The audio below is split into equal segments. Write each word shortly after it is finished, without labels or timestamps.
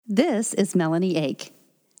This is Melanie Ake,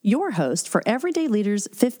 your host for Everyday Leaders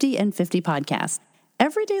 50 and 50 podcast.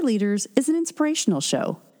 Everyday Leaders is an inspirational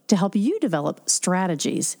show to help you develop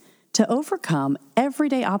strategies to overcome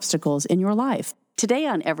everyday obstacles in your life. Today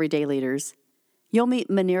on Everyday Leaders, you'll meet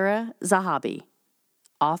Manira Zahabi,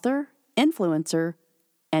 author, influencer,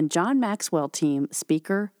 and John Maxwell team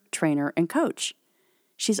speaker, trainer, and coach.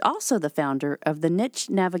 She's also the founder of The Niche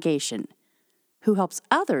Navigation, who helps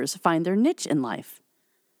others find their niche in life.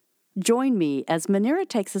 Join me as Manira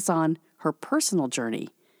takes us on her personal journey,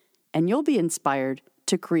 and you'll be inspired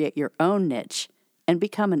to create your own niche and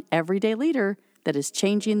become an everyday leader that is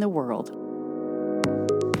changing the world.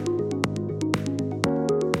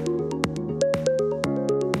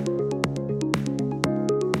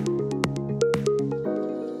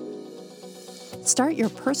 Start your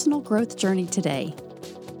personal growth journey today,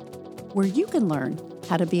 where you can learn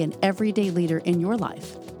how to be an everyday leader in your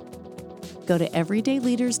life. Go to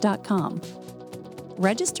everydayleaders.com.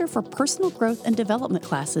 Register for personal growth and development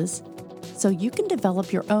classes so you can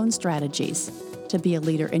develop your own strategies to be a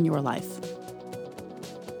leader in your life.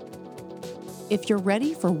 If you're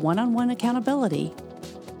ready for one-on-one accountability,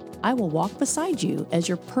 I will walk beside you as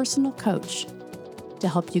your personal coach to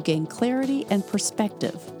help you gain clarity and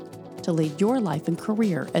perspective to lead your life and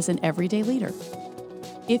career as an everyday leader.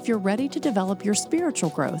 If you're ready to develop your spiritual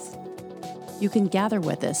growth, you can gather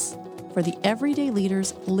with us for the Everyday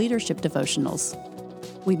Leaders Leadership Devotionals.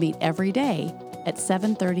 We meet every day at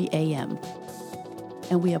 7:30 a.m.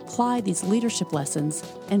 and we apply these leadership lessons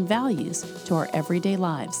and values to our everyday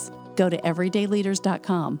lives. Go to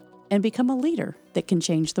everydayleaders.com and become a leader that can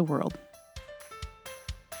change the world.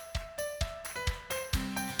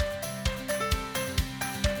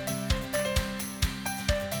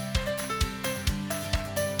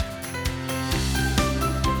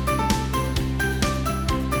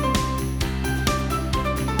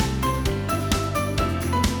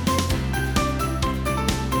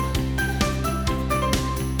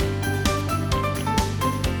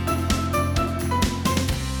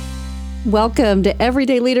 Welcome to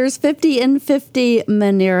Everyday Leaders 50 and 50,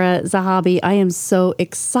 Manira Zahabi. I am so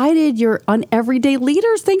excited you're on Everyday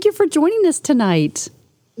Leaders. Thank you for joining us tonight.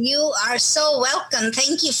 You are so welcome.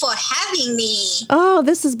 Thank you for having me. Oh,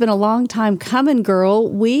 this has been a long time coming, girl.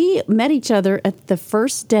 We met each other at the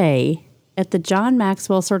first day at the John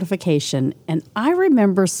Maxwell certification, and I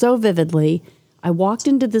remember so vividly, I walked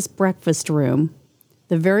into this breakfast room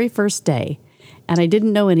the very first day, and I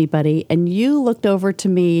didn't know anybody, and you looked over to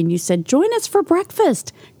me and you said, "Join us for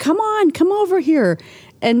breakfast. Come on, come over here."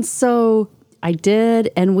 And so I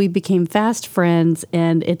did, and we became fast friends,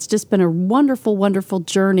 and it's just been a wonderful, wonderful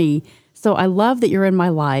journey. So I love that you're in my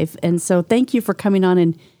life, and so thank you for coming on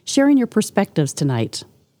and sharing your perspectives tonight.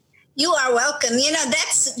 You are welcome. You know, that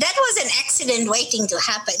was an accident waiting to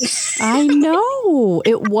happen. I know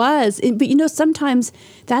it was. But, you know, sometimes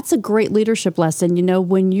that's a great leadership lesson. You know,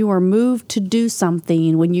 when you are moved to do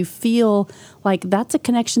something, when you feel like that's a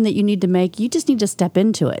connection that you need to make, you just need to step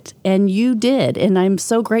into it. And you did. And I'm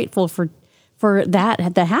so grateful for that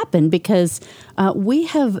happened because we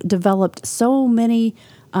have developed so many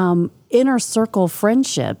inner circle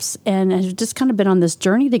friendships and have just kind of been on this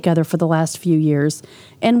journey together for the last few years.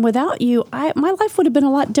 And without you, my life would have been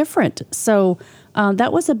a lot different. So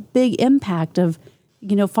that was a big impact of,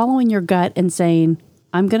 you know, following your gut and saying,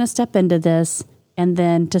 I'm going to step into this and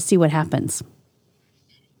then to see what happens.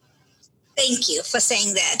 Thank you for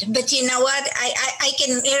saying that. But you know what? I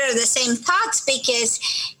can mirror the same thoughts because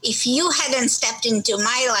if you hadn't stepped into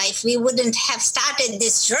my life, we wouldn't have started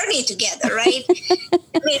this journey together, right?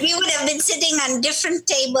 I mean, we would have been sitting on different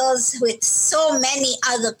tables with so many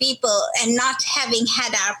other people and not having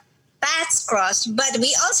had our paths crossed. But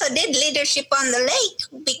we also did leadership on the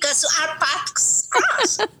lake because our paths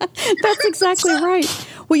crossed. That's exactly right.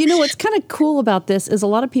 Well, you know, what's kind of cool about this is a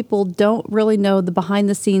lot of people don't really know the behind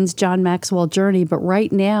the scenes John Maxwell journey, but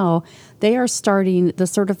right now they are starting the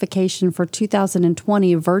certification for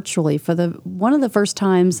 2020 virtually for one of the first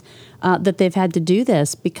times that they've had to do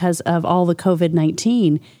this because of all the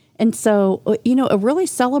COVID-19. And so, you know, really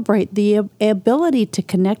celebrate the ability to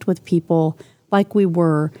connect with people like we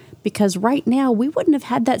were, because right now we wouldn't have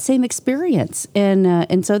had that same experience.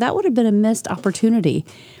 And so that would have been a missed opportunity.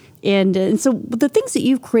 And so the things that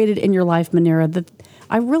you've created in your life, Manira, that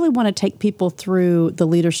I really want to take people through the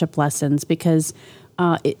leadership lessons because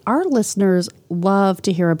our listeners love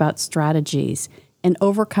to hear about strategies and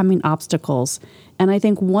overcoming obstacles. And I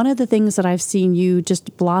think one of the things that I've seen you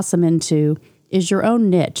just blossom into is your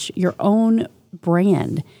own niche, your own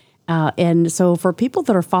brand. And so for people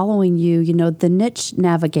that are following you, you know, the Niche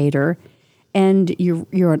Navigator and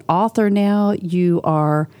you're an author now. You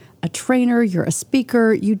are a trainer. You're a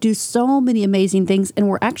speaker. You do so many amazing things. And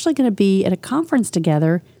we're actually going to be at a conference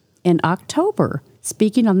together in October,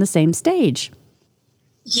 speaking on the same stage.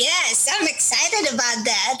 Yes, I'm excited about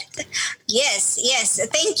that. Yes, yes.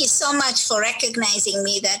 Thank you so much for recognizing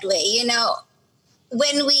me that way. You know,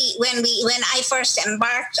 when I first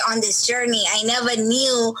embarked on this journey, I never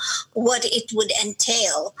knew what it would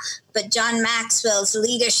entail. But John Maxwell's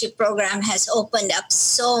leadership program has opened up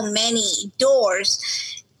so many doors.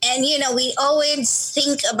 And, you know, we always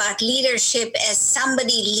think about leadership as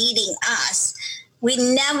somebody leading us. We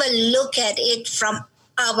never look at it from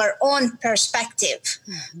our own perspective,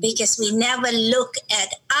 because we never look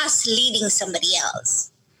at us leading somebody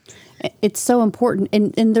else. It's so important.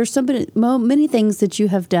 And there's many things that you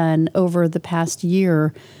have done over the past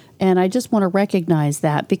year. And I just want to recognize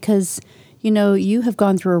that because, you know, you have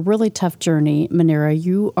gone through a really tough journey, Manira.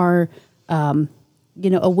 You are,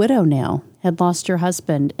 a widow now, had lost your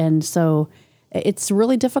husband. And so it's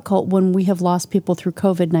really difficult when we have lost people through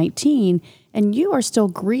COVID-19, and you are still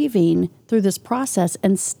grieving through this process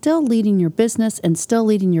and still leading your business and still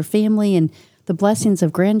leading your family and the blessings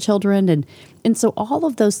of grandchildren. And so all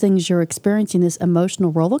of those things, you're experiencing this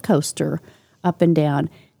emotional roller coaster up and down.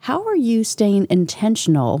 How are you staying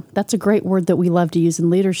intentional? That's a great word that we love to use in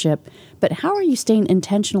leadership, but how are you staying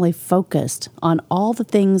intentionally focused on all the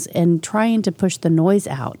things and trying to push the noise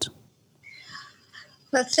out?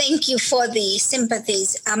 Well, thank you for the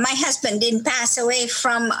sympathies. My husband didn't pass away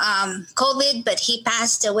from COVID, but he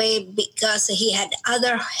passed away because he had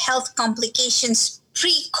other health complications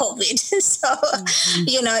pre-COVID. So,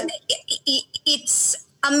 you know, it's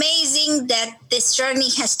amazing that this journey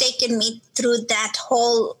has taken me through that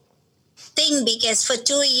whole thing, because for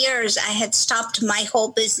 2 years I had stopped my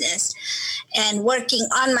whole business and working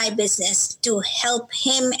on my business to help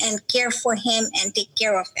him and care for him and take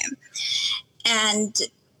care of him. And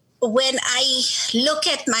when I look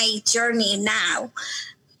at my journey now,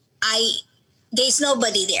 there's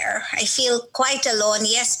nobody there. I feel quite alone.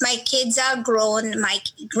 Yes, my kids are grown. My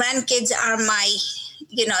grandkids are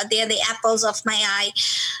they're the apples of my eye.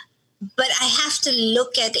 But I have to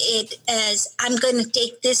look at it as I'm going to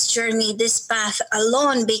take this journey, this path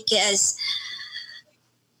alone, because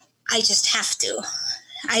I just have to.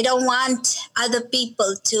 I don't want other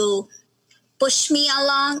people to push me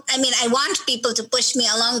along. I mean, I want people to push me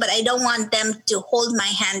along, but I don't want them to hold my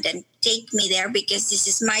hand and take me there, because this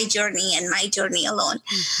is my journey and my journey alone.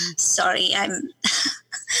 Sorry, I'm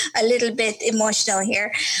a little bit emotional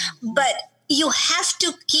here. But you have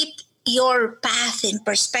to keep your path in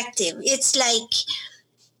perspective. It's like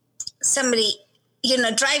somebody,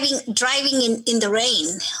 driving in the rain.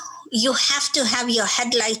 You have to have your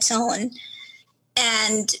headlights on,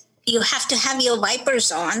 and you have to have your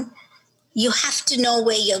wipers on. You have to know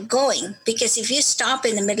where you're going, because if you stop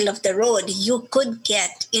in the middle of the road, you could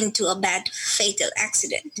get into a bad, fatal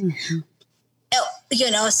accident.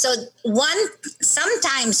 So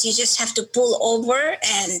sometimes you just have to pull over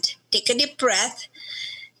and take a deep breath,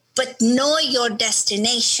 but know your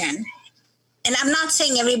destination. And I'm not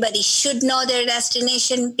saying everybody should know their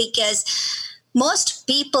destination, because most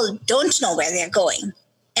people don't know where they're going,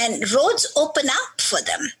 and roads open up for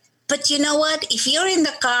them. But you know what? If you're in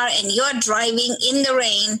the car and you're driving in the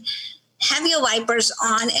rain, have your wipers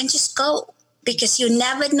on and just go, because you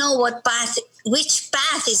never know which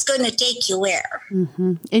path is going to take you where.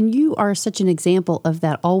 And you are such an example of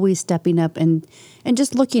that, always stepping up and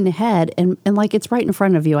just looking ahead and like it's right in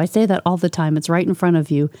front of you. I say that all the time. It's right in front of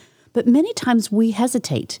you. But many times we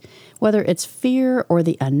hesitate, whether it's fear or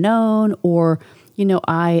the unknown, or,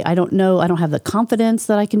 I don't know, I don't have the confidence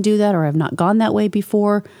that I can do that, or I've not gone that way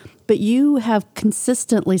before. But you have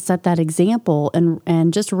consistently set that example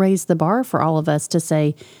and just raised the bar for all of us to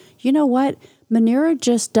say, you know what, Manira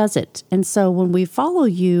just does it. And so when we follow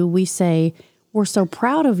you, we say, we're so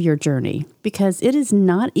proud of your journey, because it is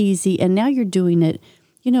not easy. And now you're doing it,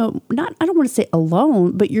 I don't want to say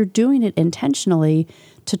alone, but you're doing it intentionally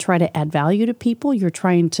to try to add value to people. You're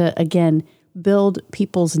trying to, again, build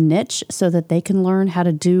people's niche so that they can learn how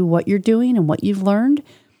to do what you're doing and what you've learned.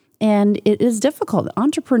 And it is difficult.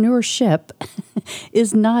 Entrepreneurship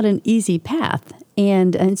is not an easy path.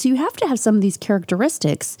 And so you have to have some of these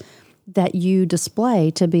characteristics that you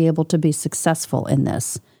display to be able to be successful in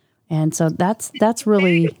this. And so that's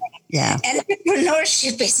really, yeah.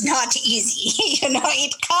 Entrepreneurship is not easy.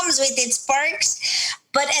 It comes with its perks,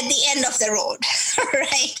 but at the end of the road,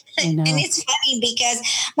 right? And it's funny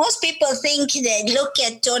because most people think they look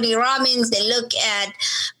at Tony Robbins, they look at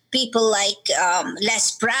people like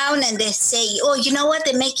Les Brown, and they say, oh, you know what?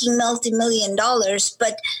 They're making multi-million dollars.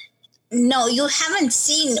 But no, you haven't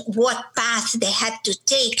seen what path they had to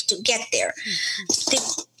take to get there.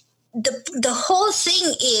 The whole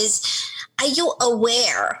thing is, are you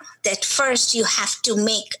aware that first you have to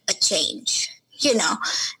make a change?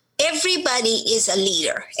 Everybody is a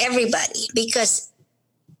leader, everybody, because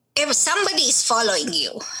if somebody is following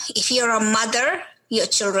you. If you're a mother, your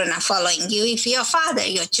children are following you. If you're a father,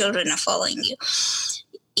 your children are following you.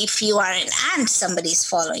 If you are an aunt, somebody's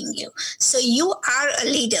following you. So you are a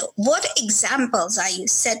leader. What examples are you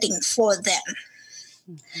setting for them?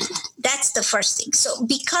 That's the first thing. So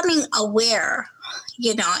becoming aware,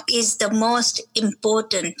 is the most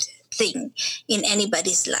important thing in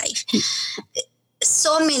anybody's life.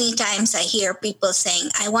 So many times I hear people saying,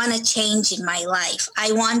 I want to change in my life.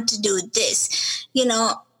 I want to do this,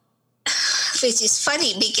 which is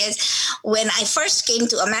funny because when I first came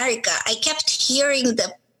to America, I kept hearing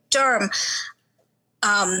the term,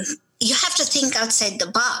 you have to think outside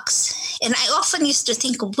the box. And I often used to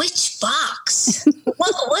think, which box?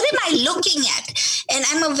 what am I looking at? And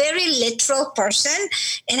I'm a very literal person,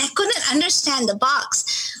 and I couldn't understand the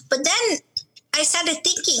box. But then I started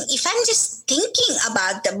thinking, if I'm just thinking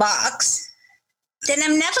about the box, then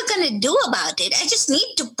I'm never going to do about it. I just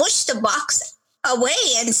need to push the box away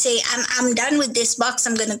and say, I'm done with this box.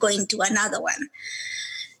 I'm going to go into another one.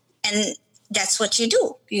 And that's what you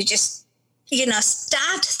do. You just,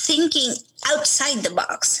 start thinking outside the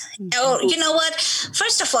box. Or, you know what?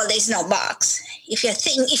 First of all, there's no box. If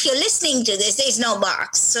you're listening to this, there's no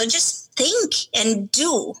box. So just think and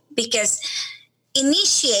do, because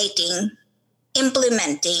initiating,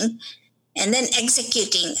 implementing, and then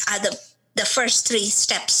executing are the first three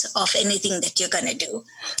steps of anything that you're going to do.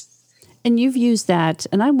 And you've used that,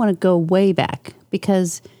 and I want to go way back,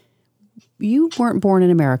 because you weren't born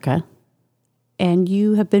in America, and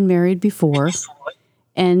you have been married before,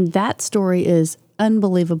 and that story is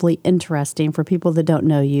unbelievably interesting for people that don't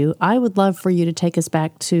know you. I would love for you to take us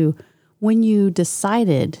back to when you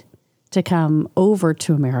decided to come over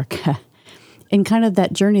to America and kind of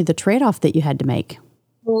that journey, the trade-off that you had to make.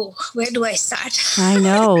 Oh, where do I start? I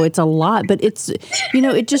know, it's a lot, but it's,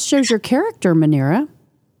 it just shows your character, Manira.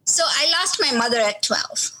 So I lost my mother at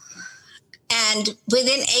 12. And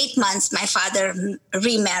within 8 months, my father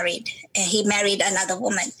remarried. He married another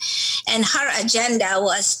woman. And her agenda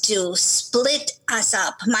was to split us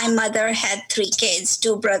up. My mother had 3 kids,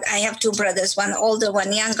 2 brothers. I have 2 brothers, one older,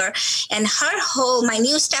 one younger. And my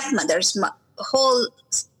new stepmother's whole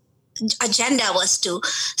agenda was to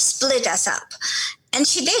split us up. And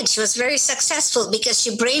she did. She was very successful because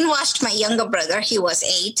she brainwashed my younger brother. He was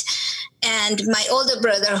 8. And my older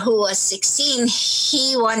brother, who was 16,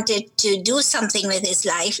 he wanted to do something with his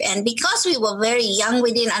life. And because we were very young,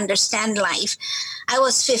 we didn't understand life. I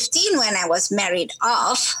was 15 when I was married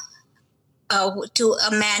off to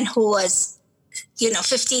a man who was,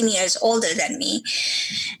 15 years older than me,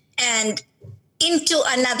 and into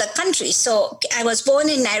another country. So I was born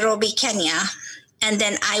in Nairobi, Kenya. And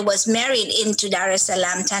then I was married into Dar es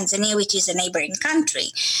Salaam, Tanzania, which is a neighboring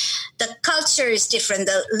country. The culture is different.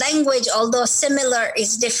 The language, although similar,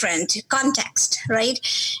 is different. Context, right?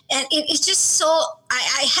 And it's just so,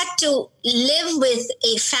 I had to live with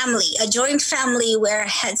a family, a joint family where I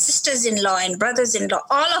had sisters-in-law and brothers-in-law,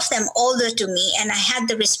 all of them older to me. And I had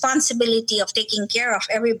the responsibility of taking care of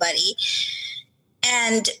everybody.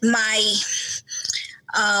 And my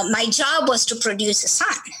job was to produce a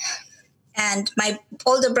son. And my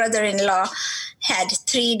older brother-in-law had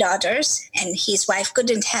 3 daughters, and his wife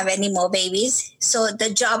couldn't have any more babies. So the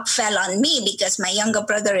job fell on me because my younger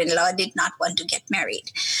brother-in-law did not want to get married.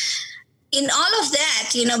 In all of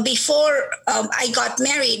that, before I got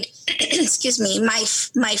married, excuse me,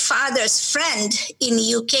 my father's friend in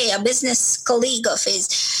the UK, a business colleague of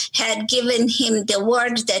his, had given him the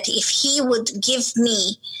word that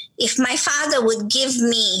if my father would give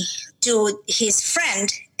me to his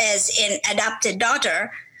friend as an adopted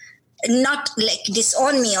daughter, not like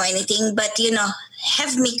disown me or anything, but,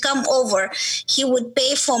 have me come over, he would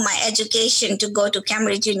pay for my education to go to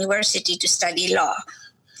Cambridge University to study law.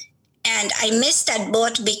 And I missed that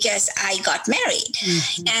boat because I got married.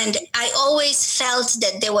 Mm-hmm. And I always felt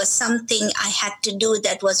that there was something I had to do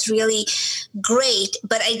that was really great,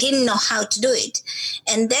 but I didn't know how to do it.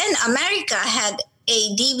 And then America had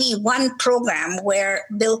a DV1 program where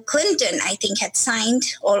Bill Clinton, I think, had signed,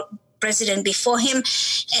 or president before him,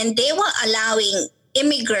 and they were allowing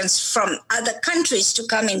immigrants from other countries to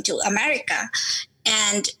come into America.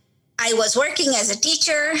 And I was working as a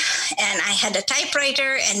teacher, and I had a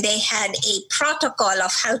typewriter, and they had a protocol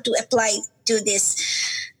of how to apply to this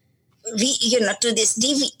to this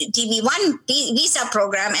DV1 visa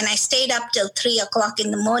program, and I stayed up till 3:00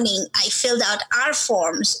 in the morning. I filled out our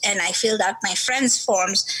forms and I filled out my friends'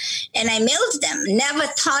 forms and I mailed them. Never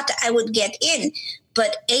thought I would get in.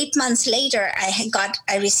 But 8 months later,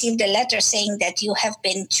 I received a letter saying that you have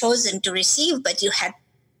been chosen to receive, but you had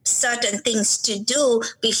certain things to do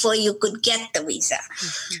before you could get the visa.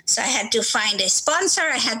 Mm-hmm. So I had to find a sponsor.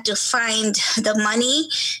 I had to find the money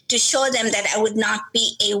to show them that I would not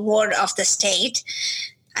be a ward of the state.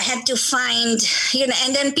 I had to find,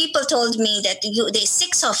 and then people told me that there's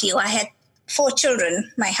 6 of you. I had 4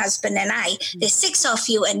 children, my husband and I. There's 6 of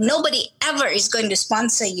you and nobody ever is going to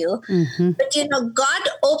sponsor you. Mm-hmm. But, God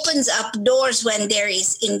opens up doors when there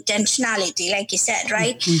is intentionality, like you said,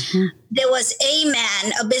 right? Mm-hmm. There was a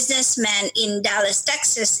businessman in Dallas,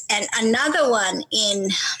 Texas, and another one in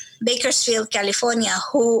Bakersfield, California,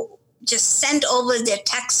 who just sent over their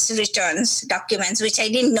tax returns documents, which I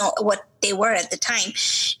didn't know what they were at the time.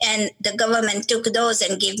 And the government took those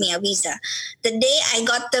and gave me a visa. The day I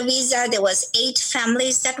got the visa, there was 8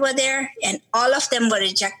 families that were there, and all of them were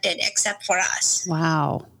rejected except for us.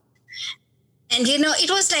 Wow. And, it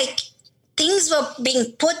was like things were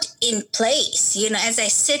being put in place. As I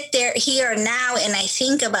sit here now and I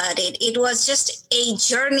think about it, it was just a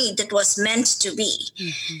journey that was meant to be.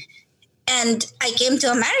 Mm-hmm. And I came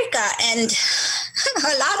to America and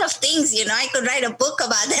a lot of things, I could write a book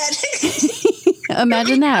about that.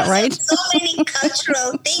 Imagine that, right? So many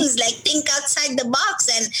cultural things, like think outside the box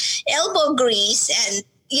and elbow grease and,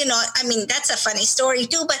 that's a funny story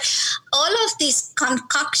too. But all of these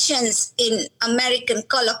concoctions in American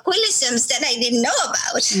colloquialisms that I didn't know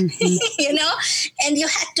about, mm-hmm. And you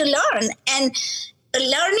had to learn. And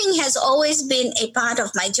learning has always been a part of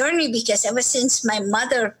my journey because ever since my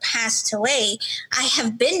mother passed away, I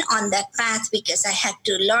have been on that path because I had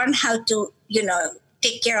to learn how to,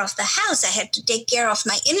 take care of the house. I had to take care of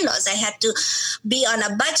my in-laws. I had to be on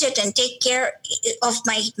a budget and take care of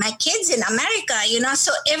my kids in America,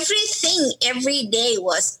 So everything, every day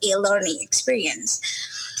was a learning experience.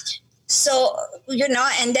 So,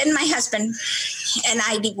 and then my husband and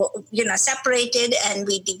I, separated and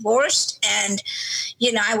we divorced and,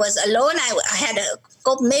 I was alone. I had a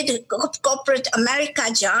corporate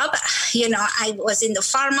America job. I was in the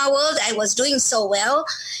pharma world. I was doing so well.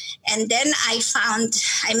 And then I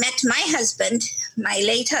met my husband, my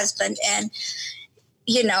late husband, and,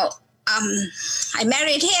 I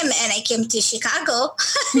married him and I came to Chicago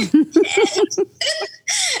and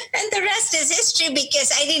the rest is history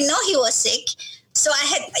because I didn't know he was sick. So I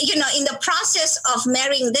had, in the process of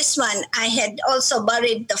marrying this one, I had also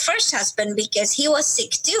buried the first husband because he was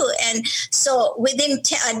sick too. And so within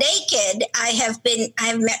a decade, I have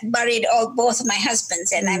buried both my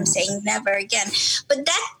husbands, and I'm saying never again. But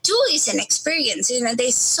that too is an experience.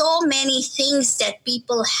 There's so many things that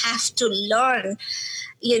people have to learn.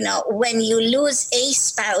 When you lose a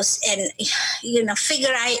spouse and,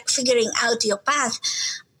 figuring out your path.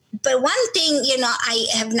 But one thing, I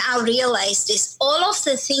have now realized is all of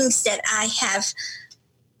the things that I have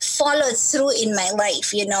followed through in my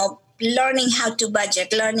life, learning how to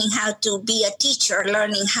budget, learning how to be a teacher,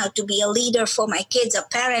 learning how to be a leader for my kids, a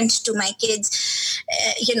parent to my kids,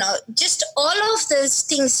 just all of those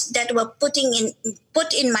things that were put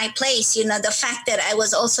in my place, the fact that I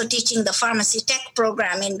was also teaching the pharmacy tech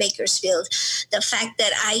program in Bakersfield, the fact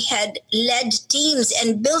that I had led teams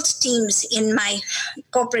and built teams in my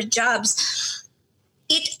corporate jobs,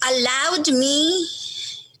 it allowed me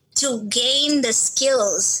to gain the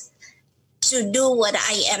skills to do what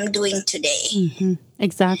I am doing today. Mm-hmm.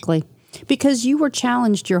 Exactly. Because you were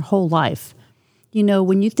challenged your whole life.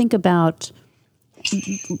 When you think about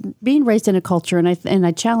being raised in a culture, and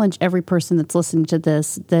I challenge every person that's listening to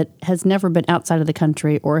this that has never been outside of the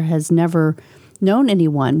country or has never known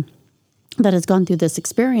anyone that has gone through this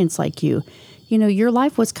experience like you, your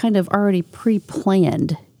life was kind of already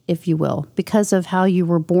pre-planned, if you will, because of how you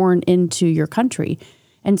were born into your country.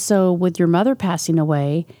 And so with your mother passing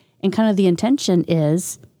away, and kind of the intention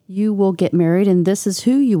is you will get married and this is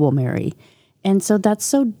who you will marry. And so that's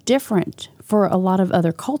so different for a lot of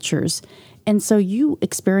other cultures. And so you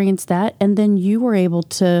experienced that, and then you were able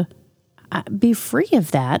to be free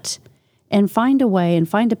of that and find a way and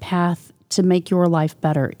find a path to make your life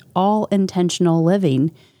better. All intentional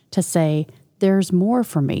living to say, there's more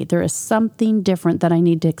for me. There is something different that I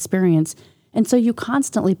need to experience. And so you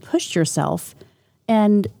constantly pushed yourself.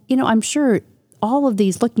 And, I'm sure all of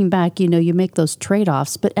these, looking back, you make those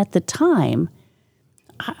trade-offs. But at the time,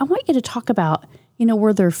 I want you to talk about,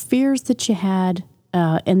 were there fears that you had?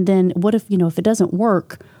 And then what if it doesn't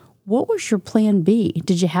work, what was your plan B?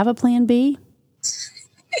 Did you have a plan B?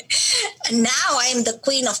 And now I'm the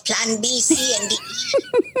queen of plan B, C, and D.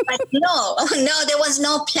 But no, there was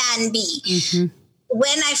no plan B. Mm-hmm.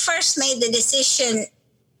 When I first made the decision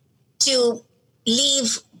to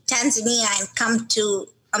leave Tanzania and come to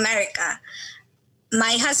America,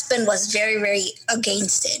 my husband was very, very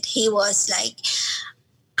against it. He was like,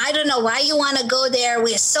 I don't know why you want to go there.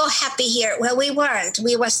 We're so happy here. Well, we weren't.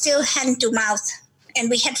 We were still hand to mouth, and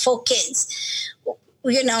we had 4 kids.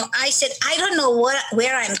 I said, I don't know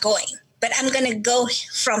where I'm going, but I'm going to go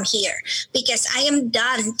from here because I am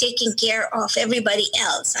done taking care of everybody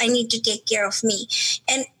else. I need to take care of me.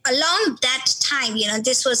 And along that time,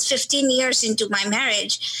 this was 15 years into my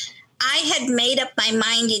marriage, I had made up my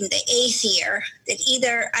mind in the 8th year that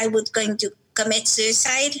either I was going to commit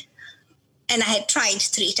suicide, and I had tried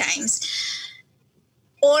 3 times,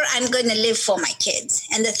 or I'm going to live for my kids.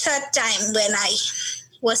 And the 3rd time, when I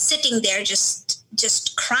was sitting there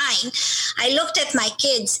just crying, I looked at my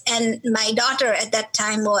kids, and my daughter at that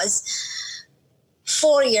time was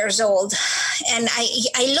 4 years old. And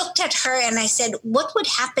I looked at her and I said, what would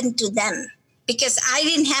happen to them? Because I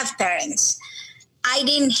didn't have parents. I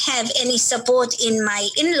didn't have any support in my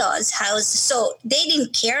in-laws' house, so they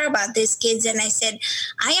didn't care about these kids. And I said,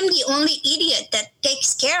 I am the only idiot that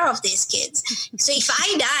takes care of these kids. So if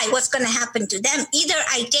I die, what's going to happen to them? Either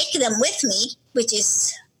I take them with me, which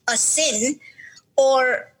is a sin,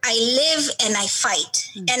 or I live and I fight.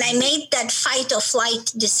 Mm-hmm. And I made that fight or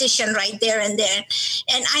flight decision right there and there.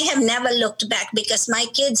 And I have never looked back because my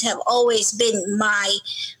kids have always been my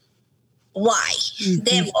why. Mm-hmm.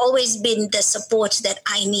 They've always been the support that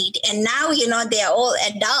I need. And now, they're all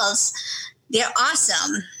adults. They're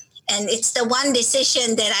awesome. And it's the one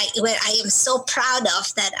decision that I am so proud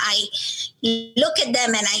of, that I look at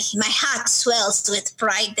them and my heart swells with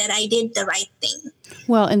pride that I did the right thing.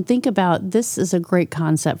 Well, and think about, this is a great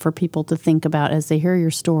concept for people to think about as they hear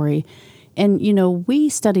your story. And, we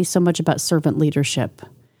study so much about servant leadership.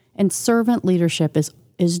 And servant leadership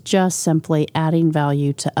is just simply adding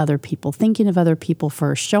value to other people, thinking of other people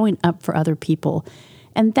first, showing up for other people.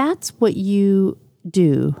 And that's what you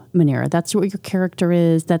do, Manira. That's what your character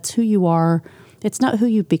is. That's who you are. It's not who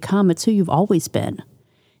you've become. It's who you've always been.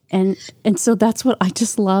 And so that's what I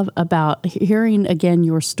just love about hearing, again,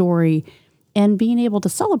 your story and being able to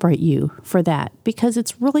celebrate you for that, because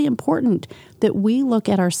it's really important that we look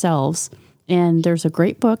at ourselves. And there's a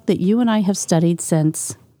great book that you and I have studied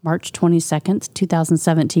since March 22nd,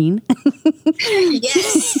 2017.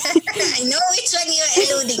 Yes, I know which one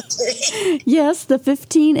you're alluding to. Yes, the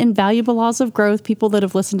 15 Invaluable Laws of Growth. People that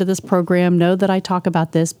have listened to this program know that I talk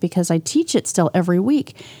about this because I teach it still every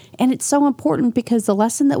week. And it's so important because the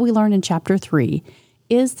lesson that we learn in Chapter 3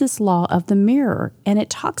 is this law of the mirror. And it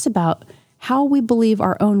talks about how we believe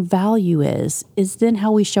our own value is then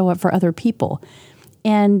how we show up for other people.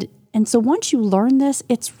 And so once you learn this,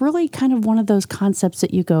 it's really kind of one of those concepts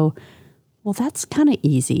that you go, well, that's kind of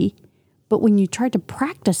easy. But when you try to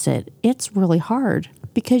practice it, it's really hard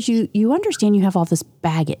because you understand you have all this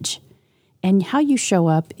baggage. And how you show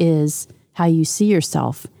up is how you see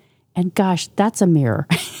yourself. And gosh, that's a mirror.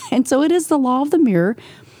 And so it is the law of the mirror.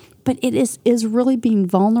 But it is really being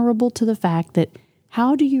vulnerable to the fact that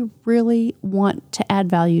how do you really want to add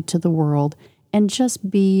value to the world and just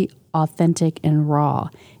be authentic and raw?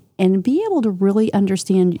 And be able to really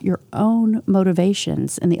understand your own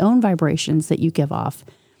motivations and the own vibrations that you give off,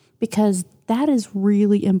 because that is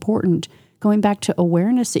really important. Going back to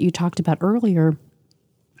awareness that you talked about earlier,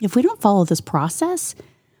 if we don't follow this process,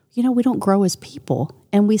 we don't grow as people,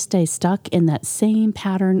 and we stay stuck in that same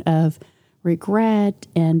pattern of regret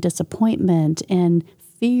and disappointment and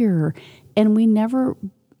fear, and we never,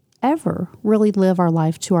 ever really live our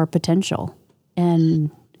life to our potential.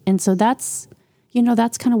 And so that's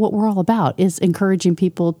kind of what we're all about, is encouraging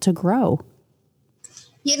people to grow.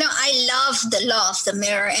 I love the law of the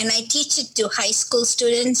mirror, and I teach it to high school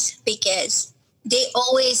students because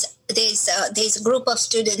there's a group of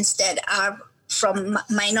students that are from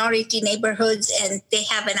minority neighborhoods, and they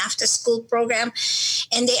have an after-school program,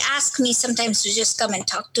 and they ask me sometimes to just come and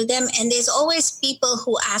talk to them. And there's always people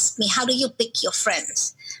who ask me, how do you pick your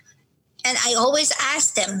friends? And I always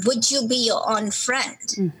ask them, would you be your own friend?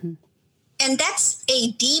 Mm-hmm. And that's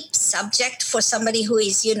a deep subject for somebody who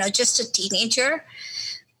is, just a teenager,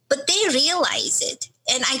 but they realize it.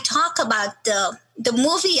 And I talk about the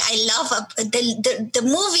movie I love, the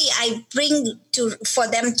movie I bring for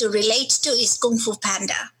them to relate to is Kung Fu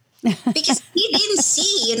Panda. Because he didn't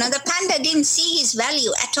see, the panda didn't see his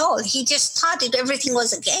value at all. He just thought everything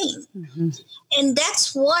was a game. Mm-hmm. And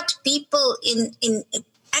that's what people in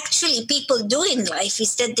actually people do in life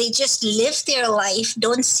is that they just live their life,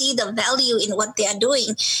 don't see the value in what they are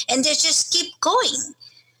doing, and they just keep going.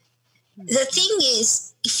 The thing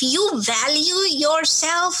is, if you value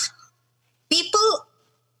yourself, people,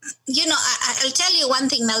 I'll tell you one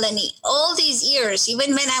thing, Melanie. All these years,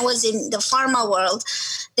 even when I was in the pharma world,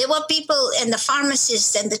 there were people and the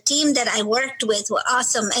pharmacists and the team that I worked with were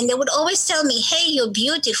awesome. And they would always tell me, hey, you're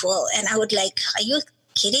beautiful. And I would like, are you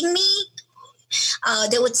kidding me?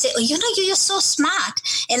 They would say, oh, you're so smart.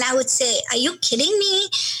 And I would say, are you kidding me?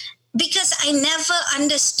 Because I never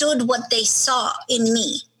understood what they saw in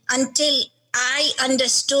me until I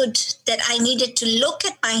understood that I needed to look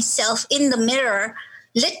at myself in the mirror,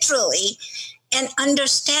 literally, and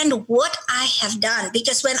understand what I have done.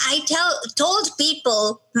 Because when I told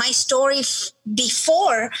people my story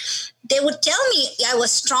before, they would tell me I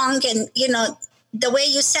was strong and, the way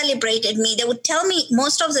you celebrated me, they would tell me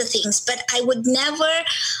most of the things, but I would never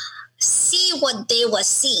see what they were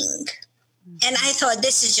seeing. And I thought,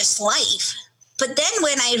 this is just life. But then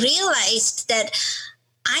when I realized that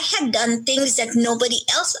I had done things that nobody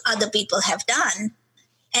else, other people have done,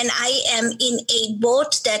 and I am in a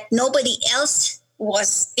boat that nobody else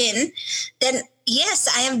was in, then yes,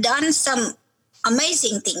 I have done some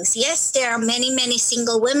amazing things. Yes, there are many, many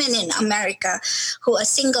single women in America who are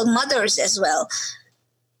single mothers as well.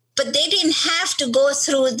 But they didn't have to go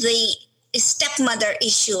through the stepmother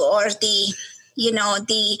issue or the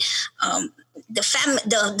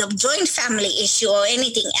joint family issue or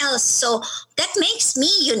anything else. So that makes me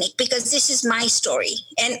unique because this is my story.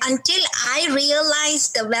 And until I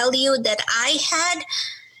realized the value that I had,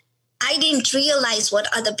 I didn't realize what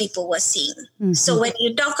other people were seeing. Mm-hmm. So when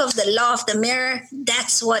you talk of the law of the mirror,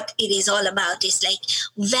 that's what it is all about. It's like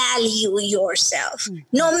value yourself,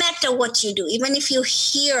 no matter what you do. Even if you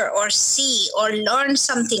hear or see or learn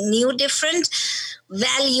something new, different,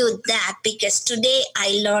 value that, because today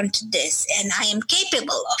I learned this and I am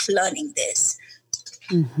capable of learning this.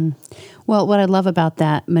 Mm-hmm. Well, what I love about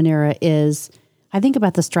that, Manira, is I think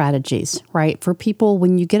about the strategies, right? For people,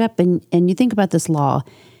 when you get up and you think about this law,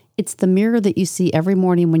 it's the mirror that you see every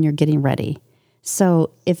morning when you're getting ready.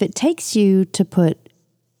 So if it takes you to put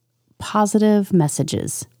positive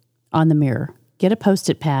messages on the mirror, get a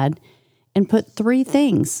Post-it pad and put 3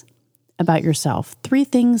 things about yourself, 3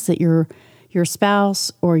 things that your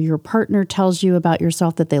spouse or your partner tells you about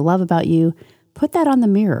yourself that they love about you. Put that on the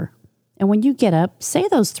mirror. And when you get up, say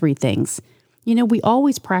those 3 things. We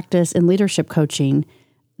always practice in leadership coaching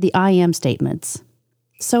the I am statements.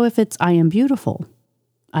 So if it's I am beautiful,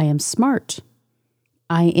 I am smart,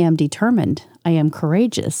 I am determined, I am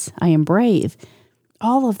courageous, I am brave,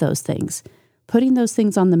 all of those things, putting those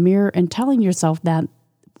things on the mirror and telling yourself that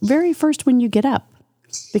very first when you get up,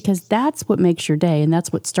 because that's what makes your day and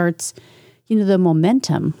that's what starts, the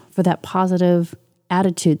momentum for that positive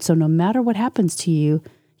attitude. So no matter what happens to you,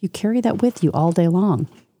 you carry that with you all day long.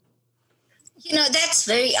 That's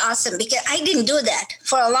very awesome because I didn't do that.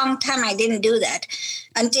 For a long time, I didn't do that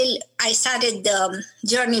until I started the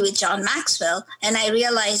journey with John Maxwell. And I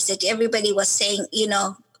realized that everybody was saying,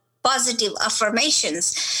 positive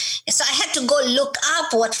affirmations. So I had to go look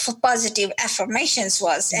up what positive affirmations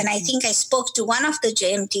was. And I think I spoke to one of the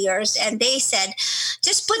JMTers and they said,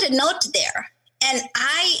 just put a note there. And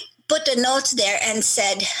I put a note there and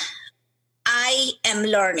said, I am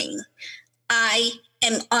learning. I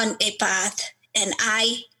am on a path and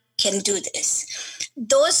I can do this.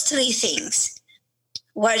 Those 3 things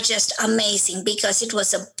were just amazing because it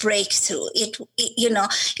was a breakthrough.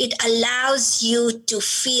 It allows you to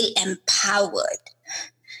feel empowered.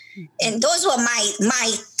 And those were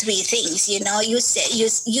my 3 things. You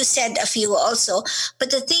said a few also,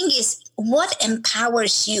 but the thing is, what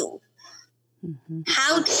empowers you? Mm-hmm.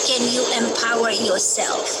 How can you empower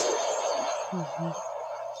yourself? Mm-hmm.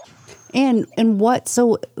 And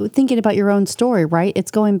so thinking about your own story, right?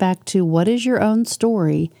 It's going back to what is your own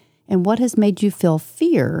story and what has made you feel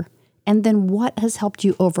fear, and then what has helped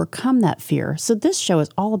you overcome that fear. So this show is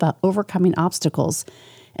all about overcoming obstacles.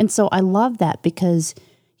 And so I love that because,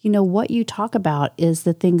 what you talk about is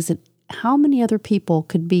the things that how many other people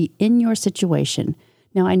could be in your situation.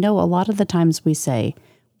 Now, I know a lot of the times we say,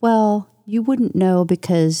 well, you wouldn't know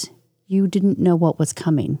because you didn't know what was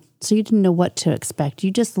coming. So you didn't know what to expect.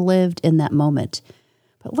 You just lived in that moment.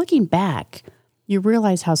 But looking back, you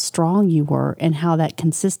realize how strong you were and how that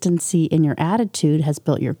consistency in your attitude has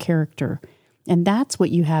built your character. And that's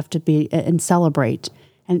what you have to be and celebrate.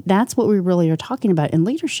 And that's what we really are talking about in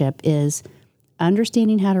leadership is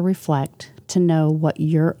understanding how to reflect, to know what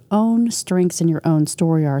your own strengths and your own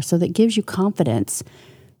story are. So that gives you confidence.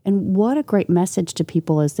 And what a great message to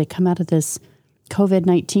people as they come out of this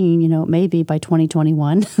COVID-19, maybe by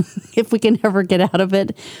 2021, if we can ever get out of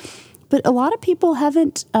it. But a lot of people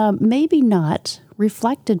haven't, maybe not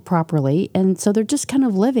reflected properly. And so they're just kind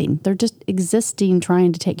of living. They're just existing,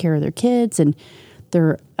 trying to take care of their kids and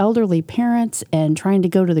their elderly parents and trying to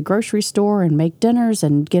go to the grocery store and make dinners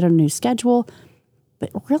and get a new schedule.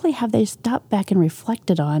 But really, have they stopped back and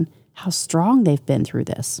reflected on how strong they've been through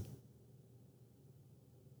this?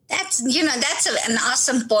 That's an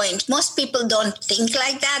awesome point. Most people don't think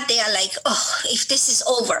like that. They are like, oh, if this is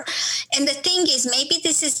over. And the thing is, maybe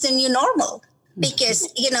this is the new normal. Because,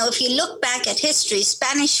 if you look back at history,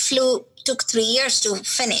 Spanish flu took 3 years to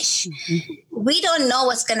finish. Mm-hmm. We don't know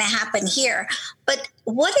what's going to happen here. But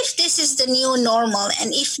what if this is the new normal?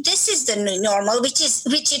 And if this is the new normal, which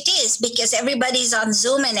it is, because everybody's on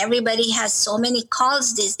Zoom and everybody has so many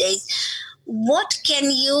calls these days, what can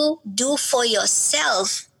you do for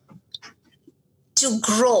yourself to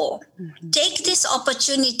grow? Mm-hmm. Take this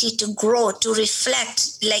opportunity to grow, to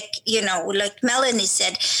reflect, like Melanie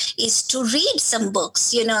said, is to read some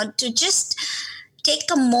books, to just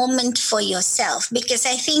take a moment for yourself. Because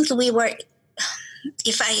I think we were,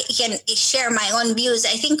 if I can share my own views,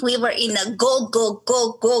 I think we were in a go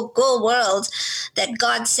world that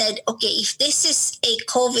God said, okay, if this is a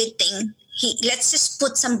COVID thing, let's just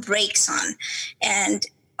put some brakes on. And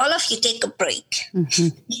all of you take a break.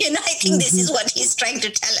 Mm-hmm. I think this is what he's trying to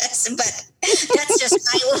tell us, but that's just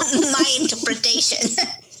my interpretation.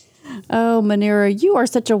 Oh, Manira, you are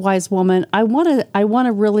such a wise woman. I want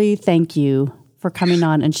to really thank you for coming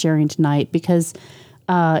on and sharing tonight because,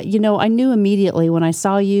 I knew immediately when I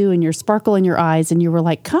saw you and your sparkle in your eyes and you were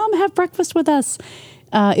like, come have breakfast with us.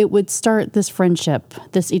 It would start this friendship,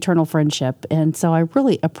 this eternal friendship. And so I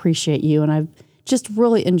really appreciate you. And I've just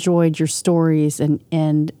really enjoyed your stories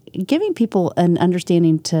and giving people an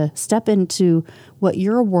understanding to step into what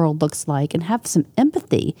your world looks like and have some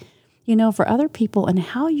empathy, for other people and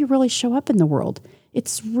how you really show up in the world.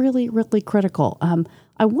 It's really, really critical.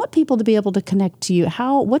 I want people to be able to connect to you.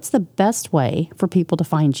 What's the best way for people to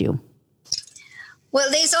find you?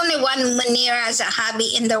 Well, there's only one Manira as a hobby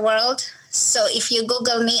in the world. So if you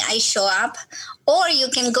Google me, I show up. Or you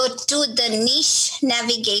can go to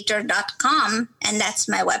thenichenavigator.com, and that's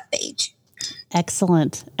my webpage.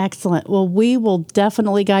 Excellent. Excellent. Well, we will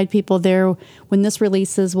definitely guide people there. When this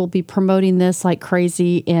releases, we'll be promoting this like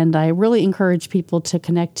crazy. And I really encourage people to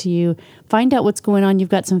connect to you, find out what's going on. You've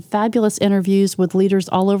got some fabulous interviews with leaders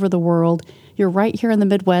all over the world. You're right here in the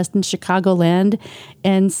Midwest in Chicagoland.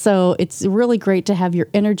 And so it's really great to have your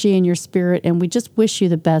energy and your spirit. And we just wish you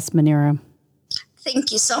the best, Manira.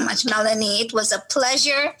 Thank you so much, Melanie. It was a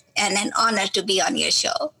pleasure and an honor to be on your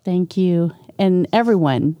show. Thank you. And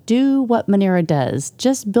everyone, do what Manira does.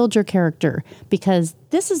 Just build your character because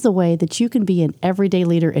this is the way that you can be an everyday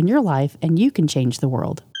leader in your life and you can change the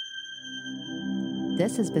world.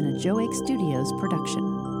 This has been a Joake Studios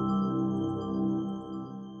production.